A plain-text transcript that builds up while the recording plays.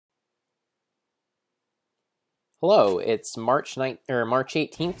Hello, it's March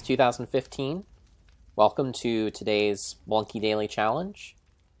 18th, 2015. Welcome to today's Spelunky Daily Challenge.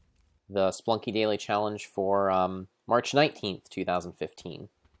 The Spelunky Daily Challenge for March 19th, 2015,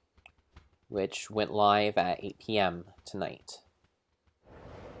 which went live at 8 p.m. tonight,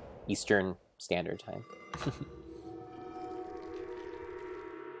 Eastern Standard Time.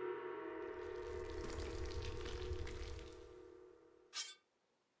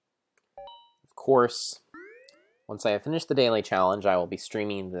 Of course, once I have finished the daily challenge, I will be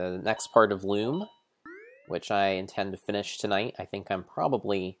streaming the next part of Loom, which I intend to finish tonight. I think I'm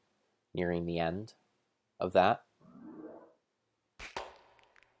probably nearing the end of that.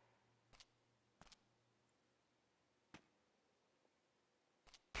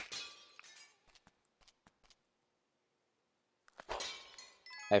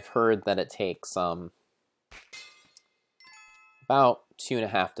 I've heard that it takes about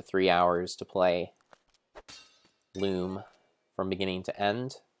 2.5 to 3 hours to play Loom from beginning to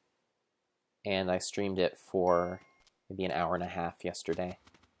end, and I streamed it for maybe an hour and a half yesterday,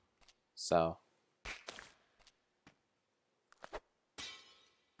 so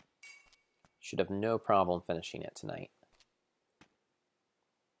should have no problem finishing it tonight.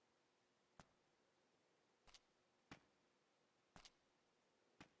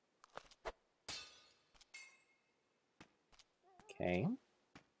 Okay.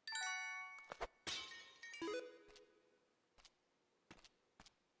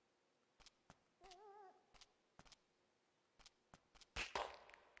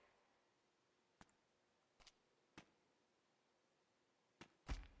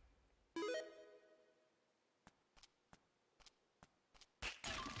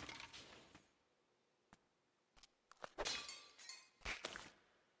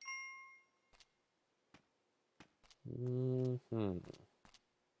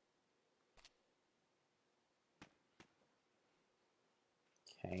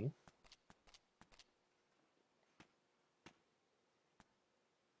 Okay.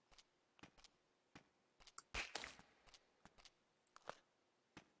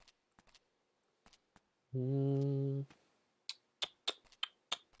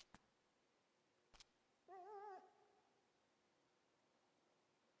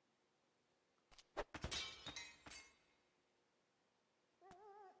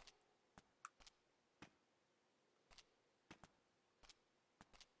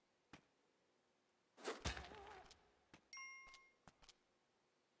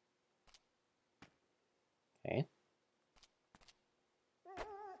 Okay.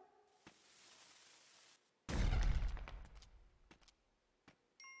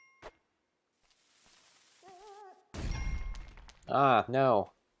 Ah,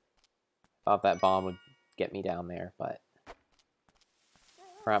 no. Thought that bomb would get me down there, but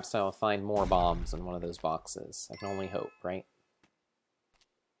perhaps I'll find more bombs in one of those boxes. I can only hope, right?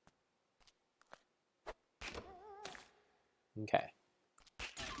 Okay.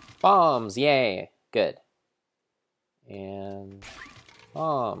 Bombs! Yay! Good. And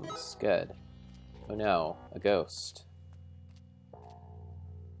bombs. Good. Oh no, a ghost.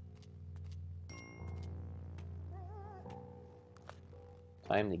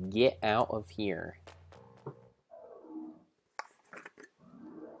 Time to get out of here.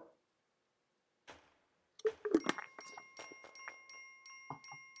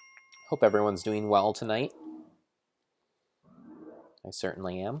 Hope everyone's doing well tonight. I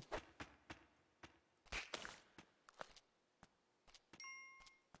certainly am.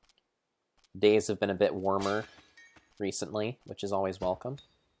 Days have been a bit warmer recently, which is always welcome.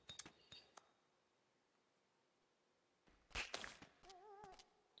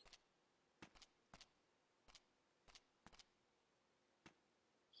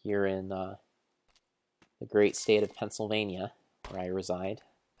 Here in the great state of Pennsylvania, where I reside.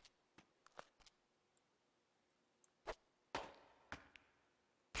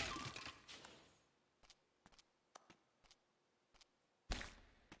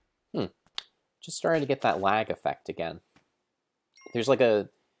 Just starting to get that lag effect again. There's like a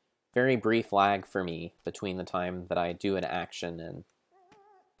very brief lag for me between the time that I do an action and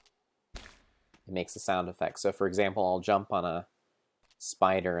it makes a sound effect. So for example, I'll jump on a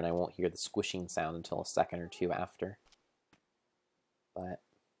spider and I won't hear the squishing sound until a second or two after. But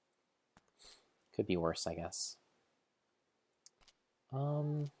could be worse, I guess.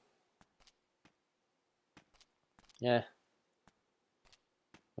 Yeah.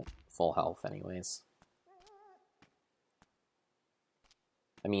 Full health anyways.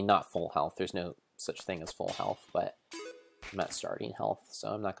 I mean, not full health. There's no such thing as full health, but I'm at starting health, so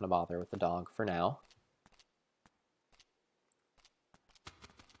I'm not going to bother with the dog for now.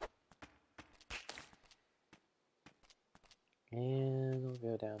 And we'll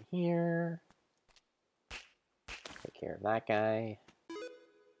go down here. Take care of that guy.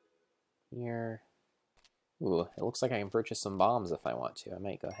 Here. Ooh, it looks like I can purchase some bombs if I want to. I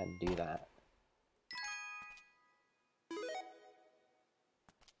might go ahead and do that.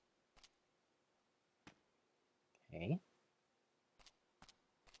 Okay.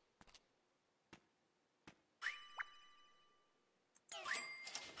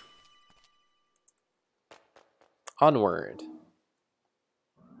 Onward.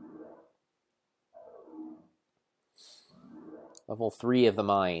 Level 3 of the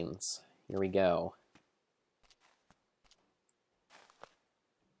mines. Here we go.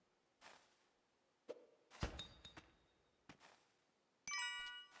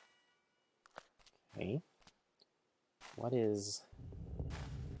 Okay. What is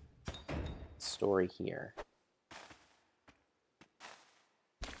the story here?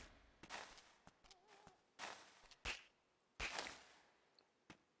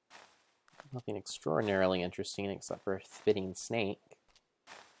 Nothing extraordinarily interesting except for a spitting snake.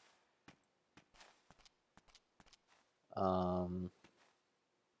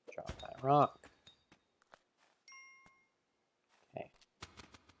 Drop that rock. Okay.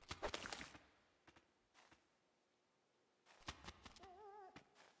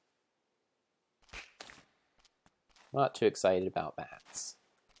 Not too excited about bats.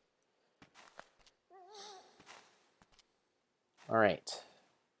 All right.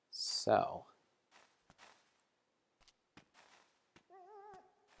 So.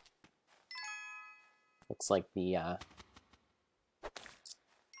 Looks like the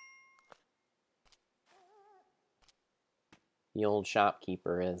old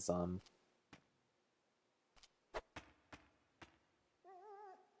shopkeeper is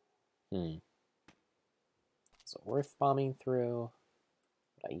Is it worth bombing through?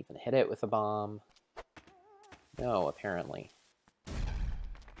 Would I even hit it with a bomb? No, apparently.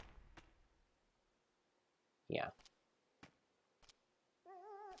 Yeah.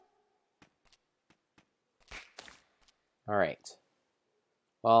 All right.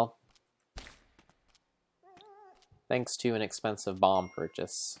 Well, thanks to an expensive bomb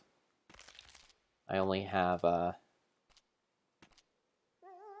purchase, I only have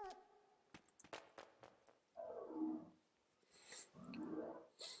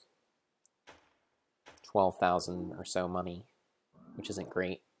 12,000 or so money, which isn't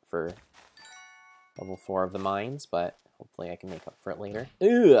great for level 4 of the mines, but hopefully I can make up for it later.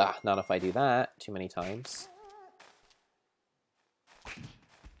 Ugh, not if I do that too many times.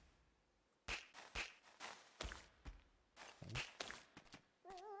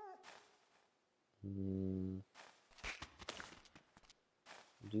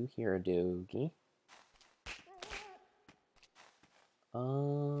 Do hear a doggy.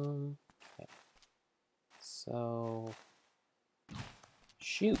 Okay. So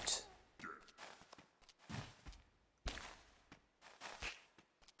shoot.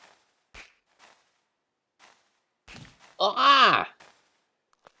 Ah!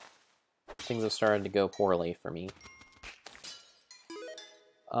 Things have started to go poorly for me.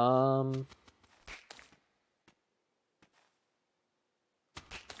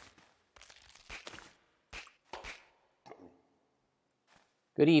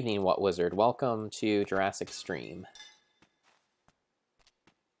 Good evening, What Wizard. Welcome to Jurassic Stream.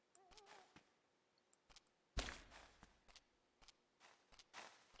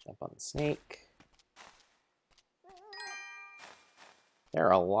 Jump on the snake. There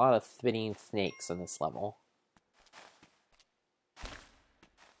are a lot of spitting snakes in this level.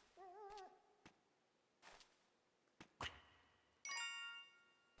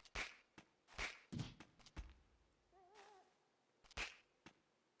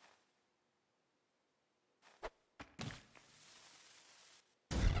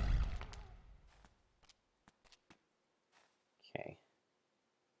 Okay.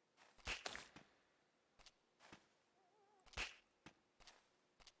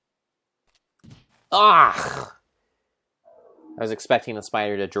 Ah! I was expecting the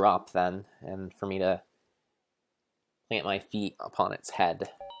spider to drop then, and for me to plant my feet upon its head.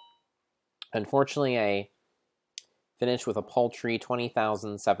 Unfortunately, I finished with a paltry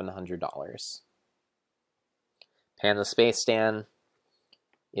 $20,700. Panda Space Stan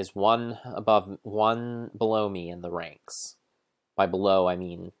is one below me in the ranks. By below, I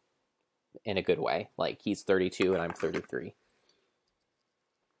mean in a good way. Like, he's 32 and I'm 33.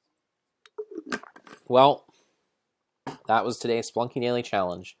 Well, that was today's Spelunky Daily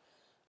Challenge.